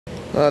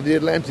The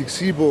Atlantic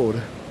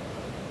seaboard,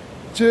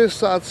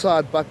 just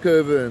outside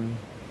Bakoven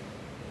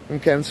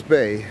and Camps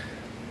Bay,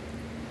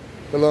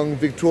 along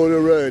Victoria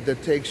Road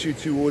that takes you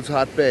towards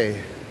Hart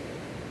Bay.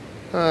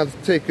 Let's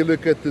take a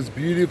look at this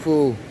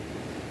beautiful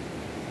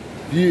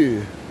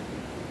view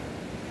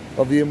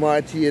of the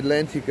mighty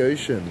Atlantic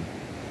Ocean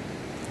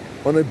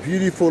on a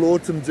beautiful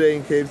autumn day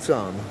in Cape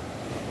Town,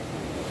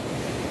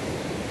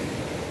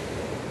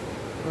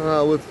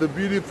 with the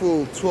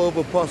beautiful 12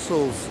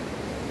 Apostles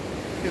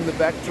in the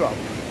backdrop.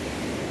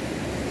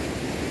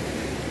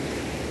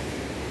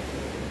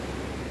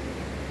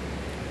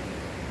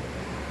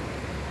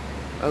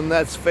 And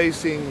that's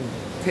facing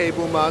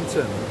Table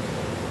Mountain.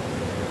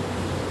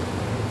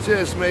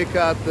 Just make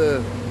out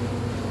the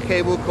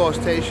cable car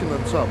station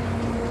on top.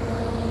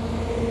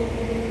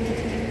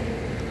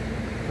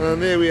 And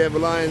there we have a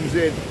Lion's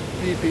Head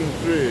peeping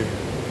through.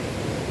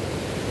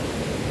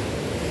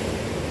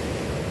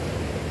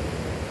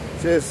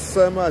 Just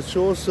so much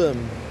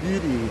awesome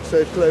beauty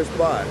so close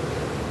by.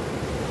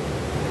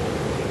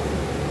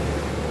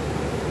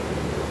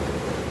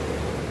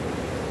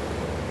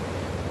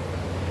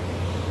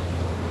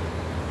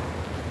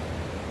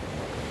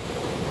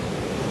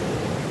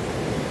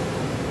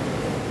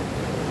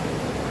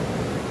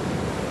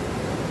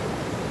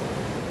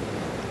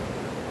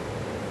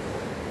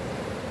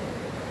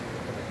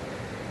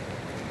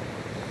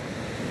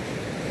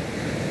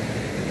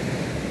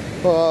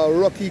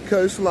 Rocky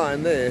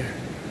coastline there.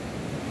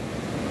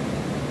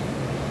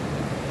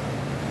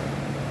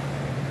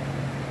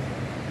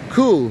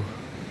 Cool.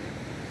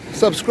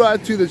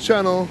 Subscribe to the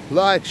channel,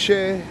 like,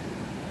 share,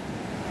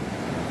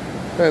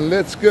 and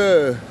let's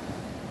go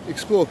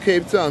explore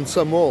Cape Town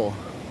some more.